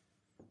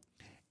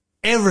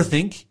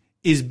 Everything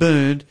is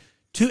burned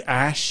to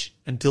ash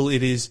until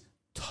it is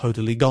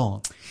totally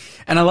gone.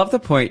 And I love the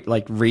point,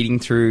 like reading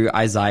through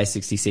Isaiah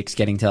 66,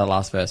 getting to the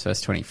last verse,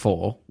 verse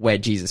 24, where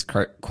Jesus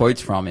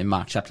quotes from in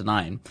Mark chapter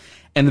 9.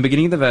 And the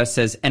beginning of the verse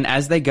says, "And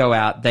as they go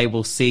out, they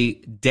will see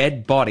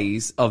dead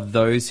bodies of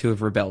those who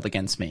have rebelled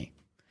against me."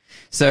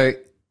 So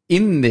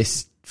in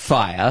this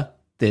fire,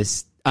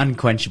 this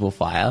unquenchable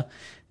fire,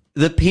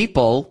 the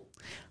people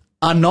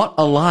are not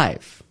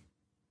alive.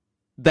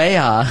 They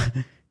are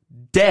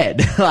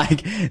dead.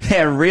 Like,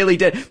 they're really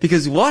dead.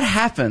 Because what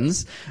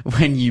happens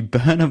when you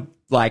burn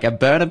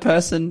a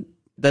person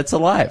that's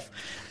alive?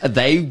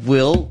 They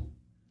will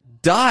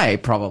die,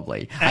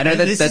 probably. I know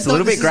that's a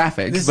little bit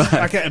graphic.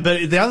 Okay,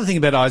 but the other thing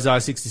about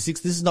Isaiah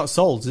 66, this is not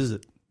souls, is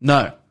it?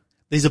 No.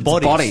 These are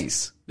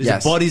bodies. These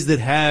Yes. are bodies that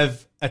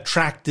have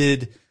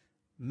attracted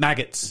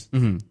maggots.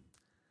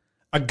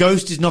 A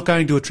ghost is not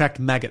going to attract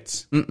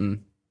maggots.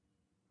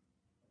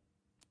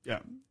 Yeah.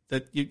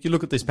 That you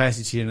look at this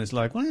passage here and it's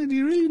like, well, do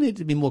you really need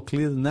to be more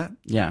clear than that?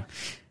 Yeah.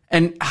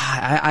 And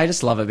I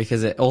just love it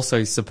because it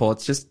also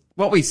supports just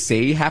what we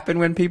see happen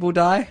when people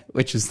die,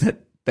 which is that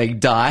they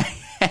die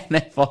and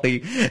their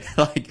body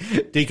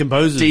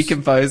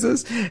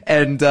decomposes.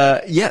 And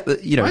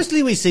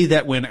mostly we see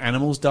that when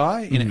animals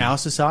die in our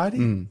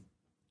society.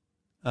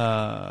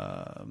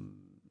 But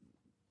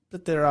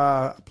there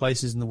are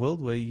places in the world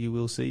where you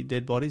will see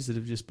dead bodies that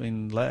have just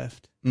been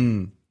left.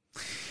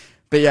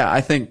 But yeah,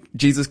 I think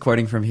Jesus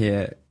quoting from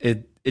here,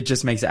 it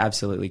just makes it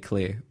absolutely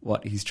clear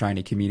what he's trying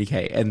to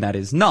communicate. And that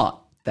is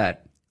not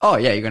that, oh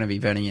yeah, you're going to be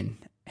burning in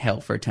hell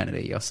for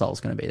eternity. Your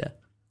soul's going to be there.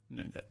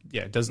 No,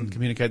 it doesn't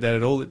communicate that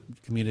at all. It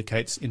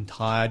communicates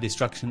entire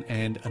destruction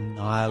and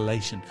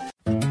annihilation.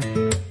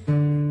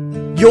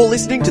 You're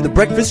listening to the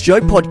Breakfast Show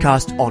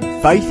podcast on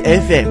Faith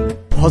FM.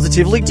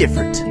 Positively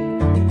different.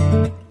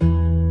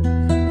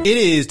 It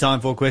is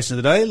time for question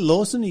of the day.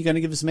 Lawson, are you going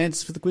to give us some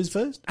answers for the quiz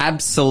first?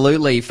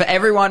 Absolutely. For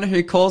everyone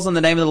who calls on the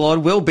name of the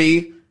Lord will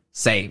be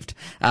saved.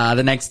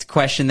 The next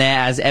question there,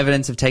 as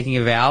evidence of taking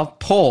a vow,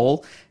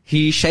 Paul,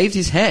 he shaved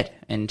his head.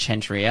 In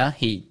Chantria,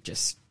 he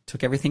just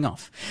took everything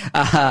off.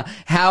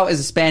 How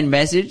is a span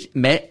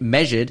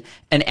measured?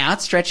 An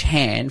outstretched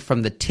hand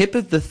from the tip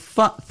of the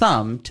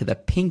thumb to the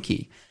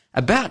pinky.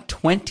 About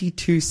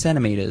 22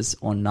 centimeters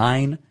or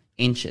 9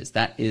 inches.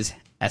 That is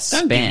a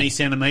span. Don't give me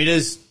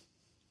centimeters.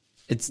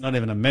 It's not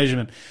even a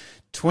measurement.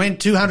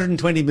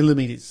 220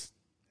 millimeters.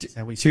 That's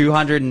how we say it.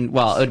 200 and,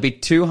 well, it would be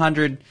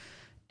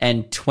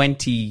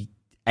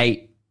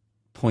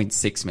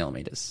 228.6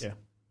 millimeters. Yeah.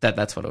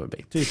 That's what it would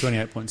be.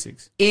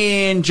 228.6.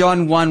 In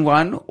John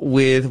 1:1,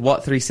 with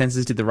what 3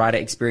 senses did the writer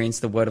experience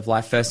the word of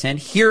life firsthand?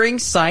 Hearing,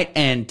 sight,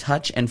 and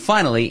touch. And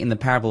finally, in the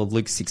parable of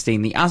Luke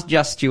 16, the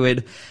unjust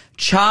steward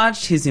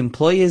charged his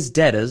employer's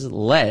debtors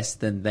less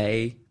than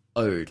they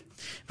owed.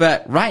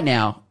 But right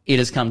now, it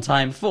has come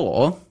time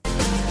for...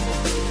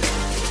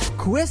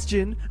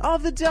 Question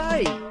of the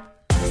day.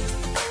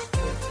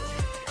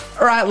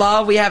 All right,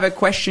 Lyle, we have a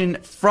question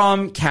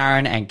from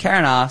Karen, and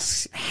Karen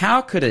asks,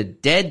 how could a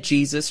dead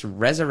Jesus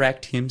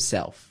resurrect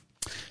himself?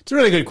 It's a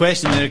really good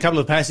question. There are a couple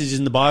of passages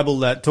in the Bible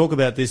that talk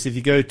about this. If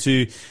you go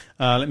to,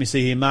 let me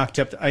see here, Mark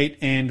chapter 8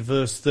 and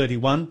verse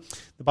 31,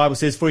 the Bible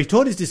says, "For he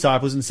taught his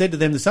disciples and said to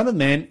them, the Son of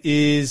Man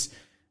is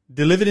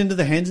delivered into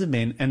the hands of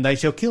men, and they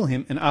shall kill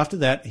him, and after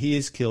that he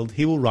is killed,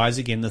 he will rise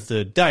again the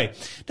third day."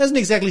 It doesn't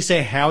exactly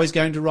say how he's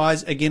going to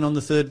rise again on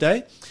the third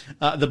day.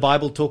 The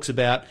Bible talks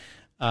about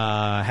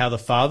how the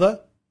Father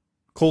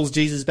calls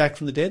Jesus back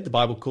from the dead. The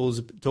Bible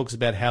talks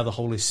about how the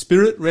Holy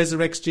Spirit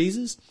resurrects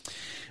Jesus.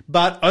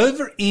 But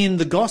over in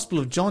the Gospel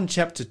of John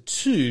chapter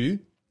 2,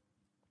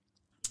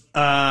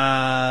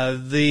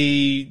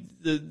 the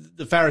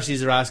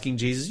Pharisees are asking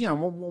Jesus,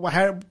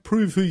 how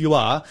prove who you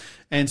are?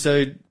 And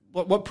so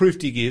what proof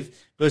do you give?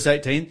 Verse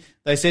 18,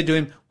 they said to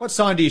him, "What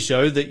sign do you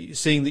show that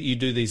seeing that you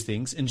do these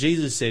things?" And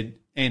Jesus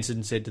answered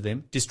and said to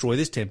them, "Destroy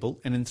this temple,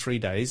 and in 3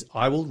 days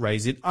I will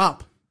raise it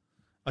up."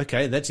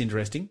 Okay, that's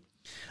interesting.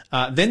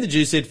 Then the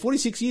Jews said,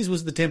 46 years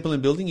was the temple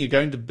in building. You're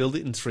going to build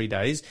it in 3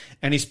 days.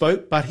 And he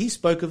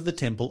spoke of the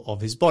temple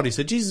of his body.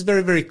 So Jesus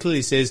very, very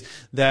clearly says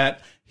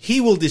that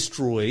he will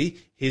destroy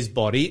his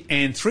body,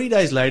 and 3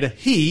 days later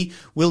he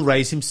will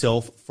raise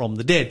himself from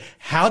the dead.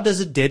 How does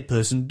a dead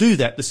person do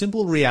that? The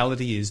simple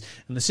reality is,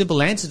 and the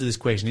simple answer to this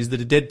question is,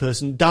 that a dead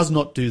person does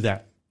not do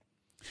that.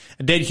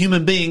 A dead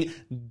human being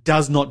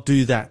does not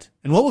do that.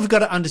 And what we've got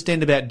to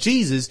understand about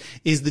Jesus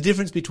is the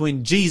difference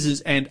between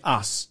Jesus and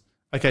us.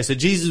 Okay, so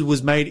Jesus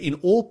was made in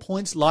all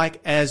points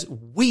like as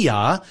we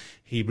are.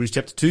 Hebrews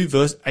chapter 2,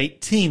 verse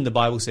 18, the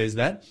Bible says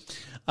that.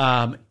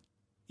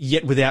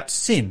 Yet without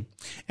sin.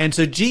 And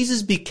so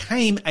Jesus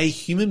became a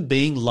human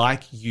being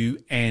like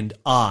you and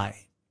I.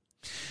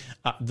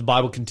 The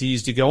Bible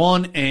continues to go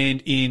on,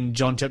 and in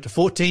John chapter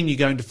 14, you're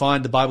going to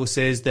find the Bible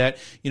says that,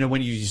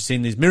 when you've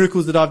seen these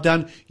miracles that I've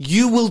done,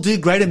 you will do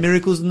greater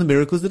miracles than the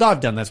miracles that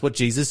I've done. That's what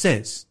Jesus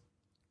says.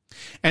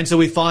 And so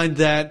we find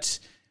that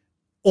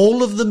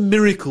all of the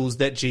miracles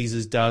that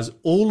Jesus does,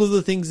 all of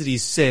the things that he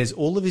says,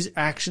 all of his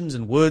actions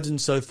and words and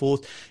so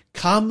forth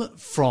come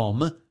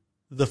from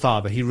the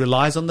Father. He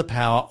relies on the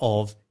power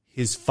of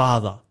his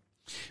Father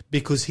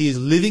because he is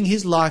living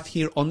his life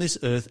here on this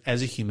earth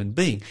as a human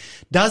being.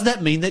 Does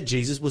that mean that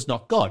Jesus was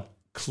not God?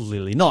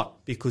 Clearly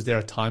not, because there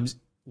are times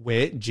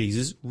where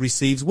Jesus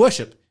receives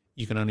worship.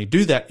 You can only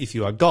do that if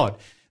you are God.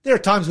 There are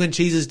times when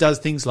Jesus does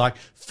things like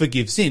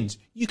forgive sins.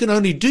 You can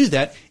only do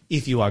that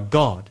if you are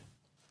God.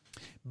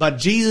 But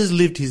Jesus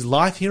lived his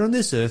life here on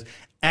this earth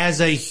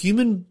as a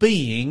human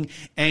being,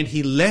 and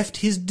he left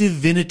his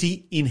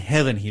divinity in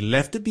heaven. He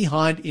left it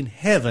behind in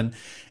heaven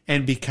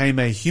and became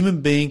a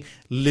human being,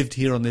 lived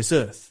here on this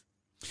earth.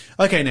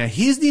 Okay, now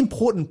here's the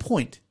important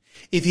point.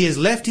 If he has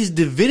left his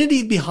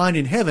divinity behind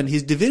in heaven,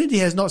 his divinity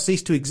has not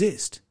ceased to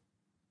exist.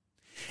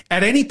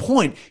 At any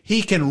point,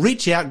 he can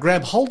reach out,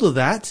 grab hold of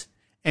that,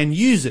 and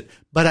use it.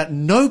 But at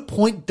no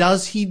point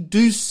does he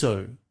do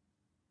so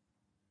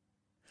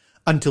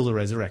until the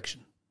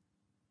resurrection.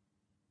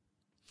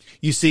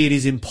 You see, it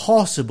is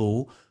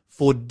impossible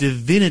for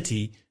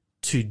divinity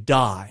to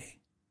die.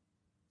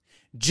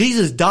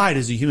 Jesus died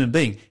as a human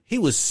being. He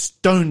was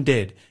stone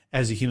dead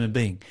as a human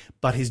being,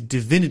 but his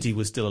divinity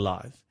was still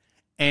alive.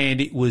 And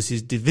it was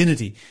his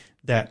divinity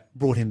that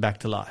brought him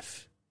back to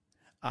life.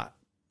 The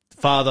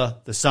Father,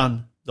 the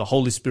Son, the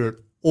Holy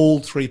Spirit, all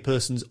three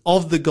persons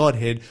of the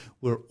Godhead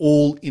were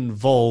all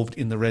involved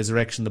in the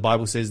resurrection. The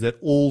Bible says that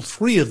all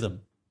three of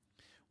them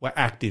were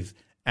active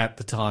at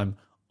the time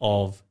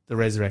of the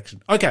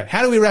resurrection. Okay,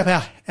 how do we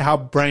wrap our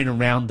brain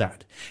around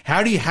that?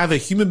 How do you have a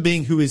human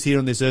being who is here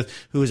on this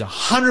earth, who is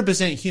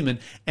 100% human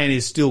and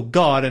is still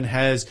God and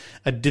has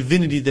a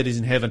divinity that is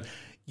in heaven?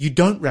 You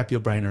don't wrap your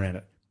brain around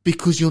it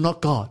because you're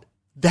not God.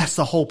 That's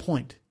the whole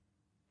point.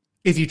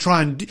 If you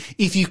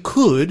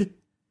could,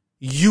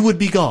 you would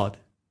be God.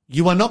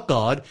 You are not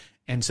God,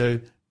 and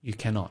so you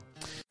cannot.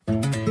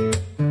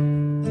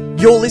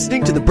 You're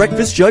listening to the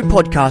Breakfast Show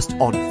podcast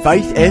on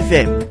Faith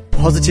FM.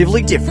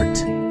 positively different.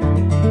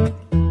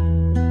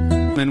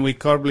 And we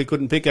probably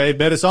couldn't pick a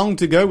better song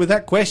to go with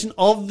that question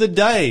of the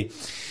day.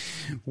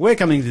 We're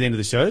coming to the end of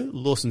the show.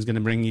 Lawson's going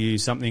to bring you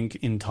something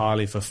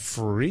entirely for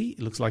free. It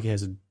looks like he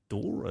has a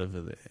door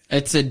over there.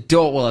 It's a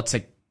door. Well, it's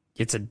a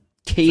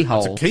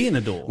keyhole. It's a key in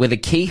a door. With a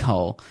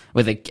keyhole.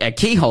 With a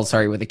keyhole,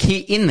 sorry, with a key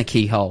in the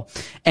keyhole.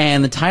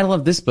 And the title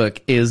of this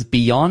book is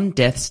Beyond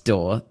Death's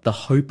Door, The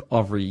Hope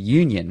of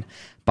Reunion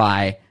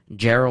by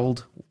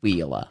Gerald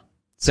Wheeler.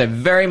 So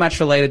very much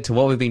related to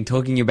what we've been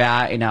talking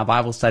about in our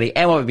Bible study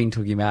and what we've been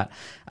talking about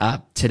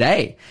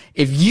today.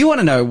 If you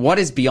want to know what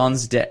is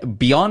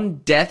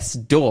Beyond Death's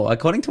Door,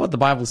 according to what the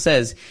Bible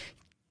says,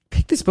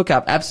 pick this book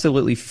up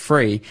absolutely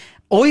free.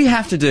 All you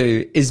have to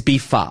do is be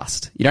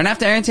fast. You don't have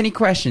to answer any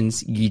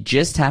questions. You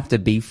just have to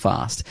be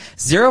fast.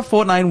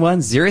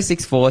 0491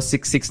 064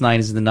 669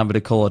 is the number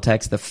to call or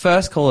text. The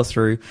first caller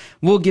through,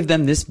 we'll give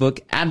them this book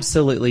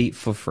absolutely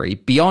for free.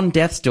 Beyond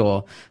Death's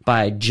Door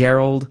by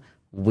Gerald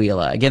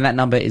Wheeler. Again, that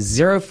number is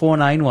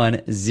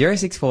 0491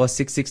 064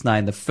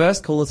 669. The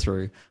first caller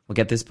through will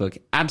get this book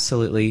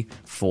absolutely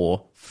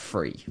for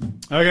free.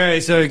 Okay,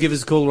 so give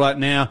us a call right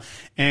now.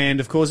 And,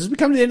 of course, as we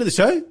come to the end of the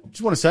show,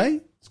 just want to say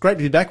it's great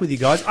to be back with you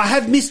guys. I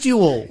have missed you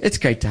all. It's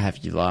great to have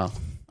you, Lyle.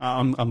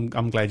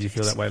 I'm glad you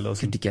feel that way,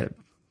 Lawson. Good to get a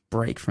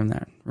break from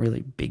that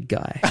really big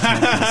guy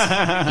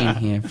in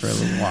here for a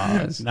little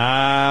while.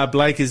 Nah,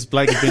 Blake has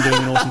been doing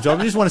an awesome job.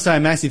 I just want to say a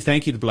massive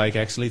thank you to Blake,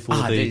 actually, for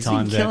the dude,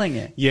 time he's been killing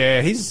it.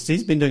 Yeah,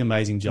 he's been doing an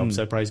amazing job,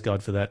 so praise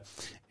God for that.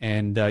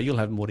 And you'll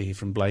have more to hear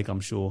from Blake, I'm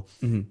sure,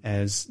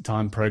 as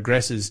time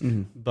progresses.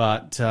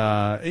 But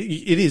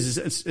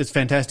it's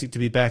fantastic to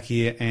be back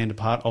here and a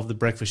part of the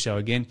Breakfast Show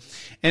again.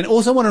 And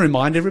also want to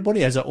remind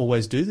everybody, as I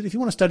always do, that if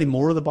you want to study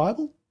more of the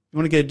Bible, you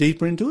want to go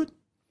deeper into it,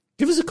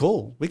 give us a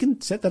call. We can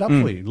set that up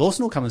for you.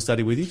 Lawson will come and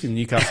study with you in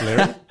the Newcastle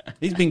area.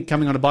 He's been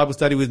coming on a Bible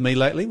study with me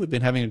lately. We've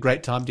been having a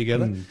great time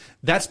together.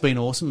 That's been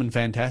awesome and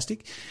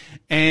fantastic.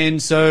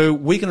 And so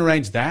we can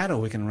arrange that, or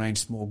we can arrange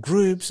small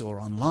groups or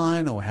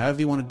online or however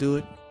you want to do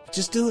it.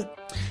 Just do it.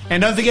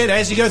 And don't forget,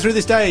 as you go through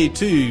this day,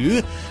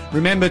 to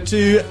remember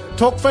to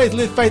talk faith,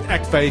 live faith,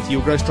 act faith.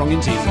 You'll grow strong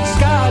in Jesus.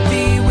 God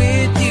be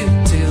with you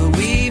till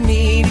we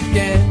meet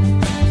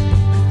again.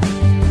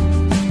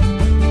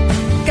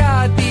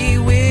 God be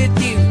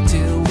with you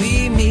till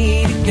we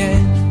meet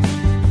again.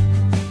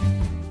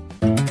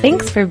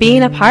 Thanks for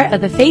being a part of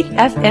the Faith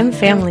FM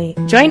family.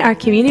 Join our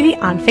community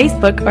on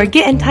Facebook or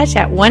get in touch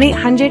at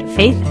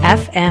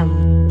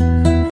 1-800-FAITH-FM.